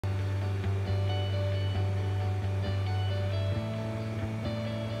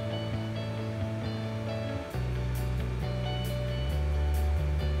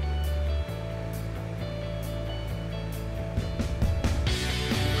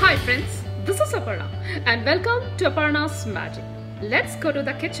Hi friends, this is Aparna and welcome to Aparna's Magic. Let's go to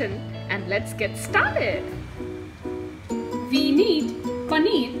the kitchen and let's get started. We need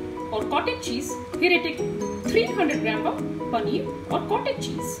paneer or cottage cheese. Here I take 300 gram of paneer or cottage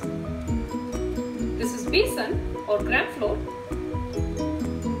cheese. This is besan or gram flour.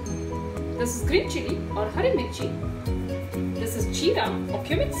 This is green chilli or hari mirchi. This is jeera or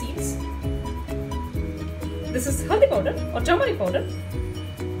cumin seeds. This is haldi powder or turmeric powder.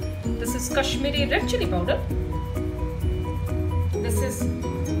 This is Kashmiri red chilli powder. This is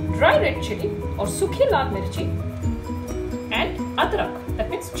dry red chilli or sukhi lal mirchi. And adrak, that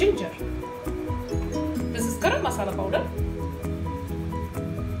means ginger. This is Hara Masala powder.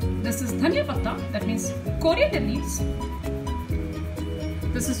 This is dhania patta, that means coriander leaves.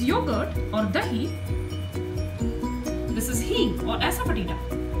 This is yogurt or dahi. This is hing or asafoetida.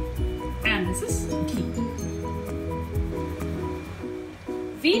 And this is ghee.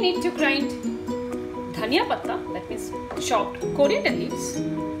 We need to grind dhania patta, that means chopped coriander leaves,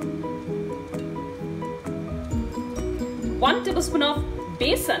 1 tablespoon of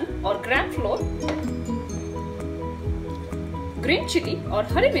besan or gram flour, green chilli or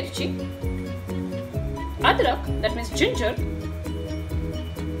hari mirchi, adrak, that means ginger,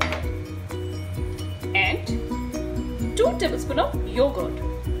 and 2 tablespoons of yogurt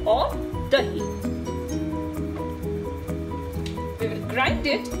or dahi. We will grind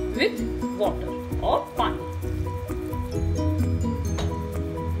it with water or pani.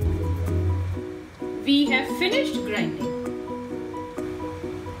 We have finished grinding.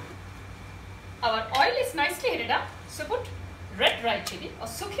 Our oil is nicely heated up, so put red dry chilli or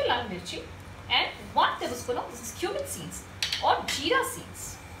sukhi lal mirchi and 1 tablespoon of this is cumin seeds or jeera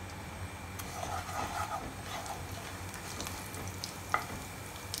seeds.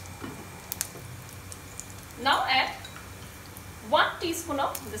 Now add 1 teaspoon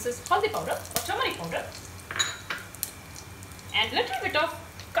of this is haldi powder or turmeric powder and little bit of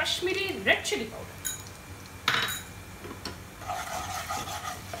Kashmiri red chilli powder.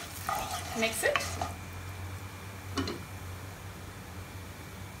 Mix it.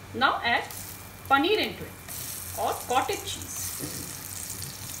 Now add paneer into it or cottage cheese.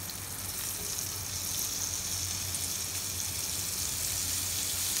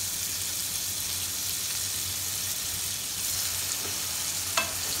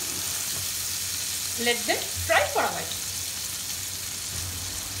 Let them fry for a while.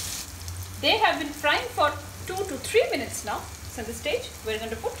 They have been frying for 2 to 3 minutes now. So at this stage, we are going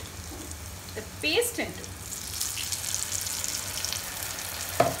to put the paste into.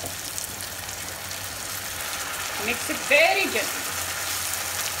 Mix it very gently,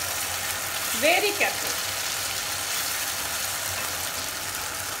 very carefully.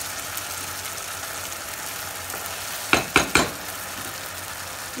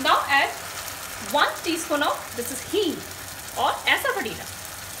 Now add 1 teaspoon of this is hing or asafoetida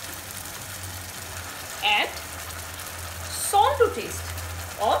and salt to taste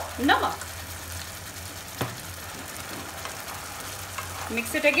or namak.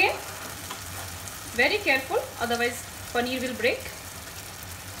 Mix it again. Very careful, otherwise paneer will break.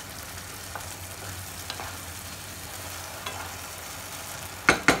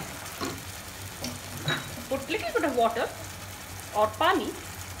 Put little bit of water or pani.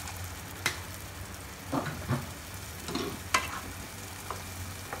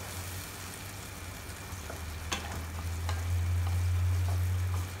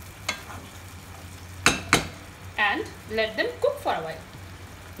 And let them cook for a while.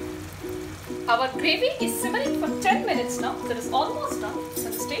 Our gravy is simmering for 10 minutes now. That is almost done. So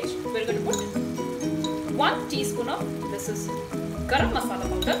at this stage, we are going to put 1 teaspoon of this is garam masala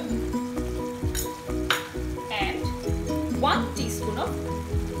powder and 1 teaspoon of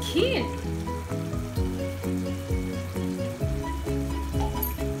ghee into it.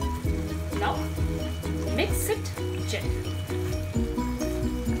 Now mix it gently.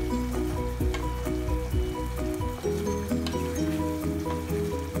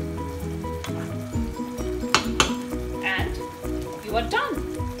 You are done.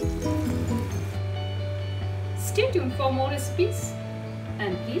 Stay tuned for more recipes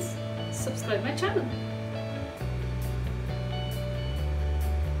and please subscribe my channel.